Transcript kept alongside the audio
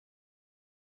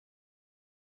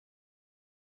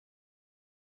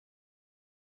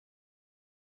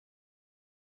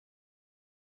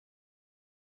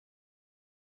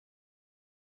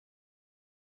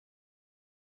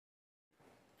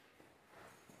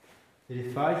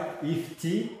verify if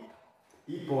t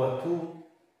e power 2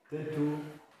 then to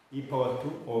e power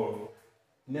 2 or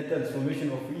net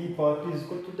transformation of e power 2 is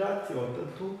equal to that or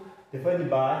 2 defined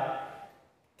by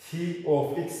t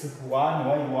of x1,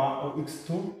 y1 or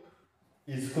x2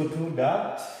 is equal to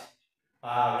that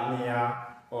linear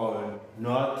or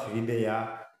not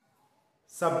linear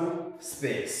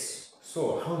subspace.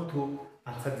 So how to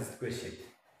answer this question?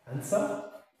 Answer.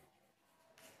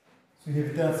 So we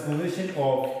have transformation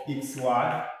of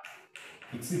x1,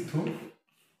 x2,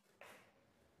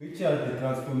 which are the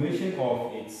transformation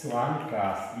of x1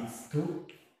 plus x2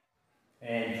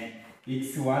 and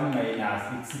x1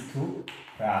 minus x2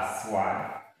 plus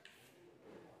 1.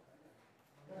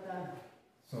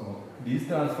 So this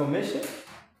transformation,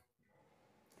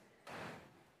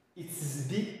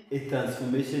 it's a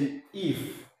transformation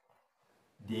if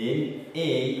then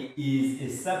A is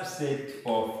a subset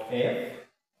of F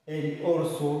and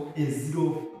also a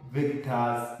zero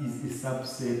vectors is a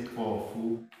subset of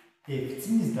F. It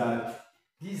means that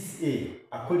this A,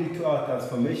 according to our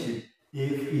transformation,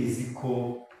 F is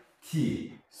equal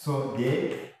T. So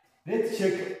then let's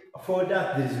check for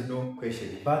that. There is no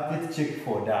question, but let's check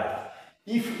for that.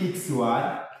 If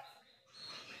x1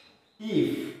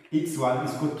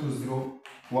 is equal to 0,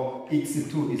 or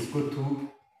x2 is equal to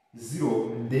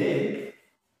 0, then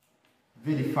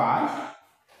verify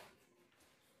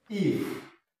if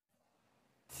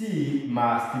t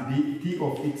must be t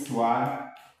of x1,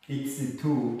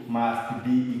 x2 must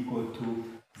be equal to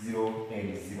 0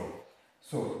 and 0.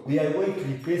 So we are going to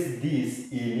replace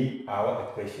this in our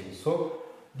equation. So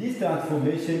this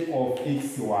transformation of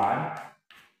x1,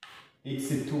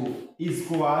 x2 is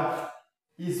equal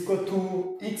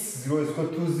to x0 is equal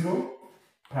to 0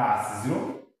 plus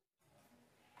 0,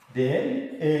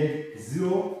 then and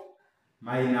 0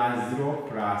 minus 0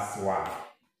 plus 1.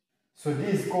 So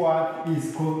this is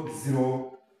called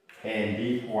 0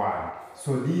 and 1.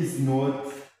 So this is not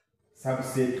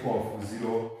subset of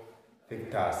 0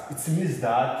 vectors. It means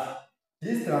that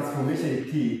this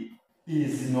transformation T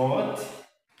is not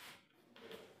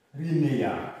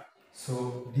linear.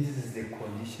 So this is the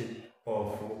condition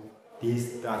of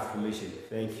this transformation.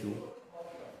 Thank you.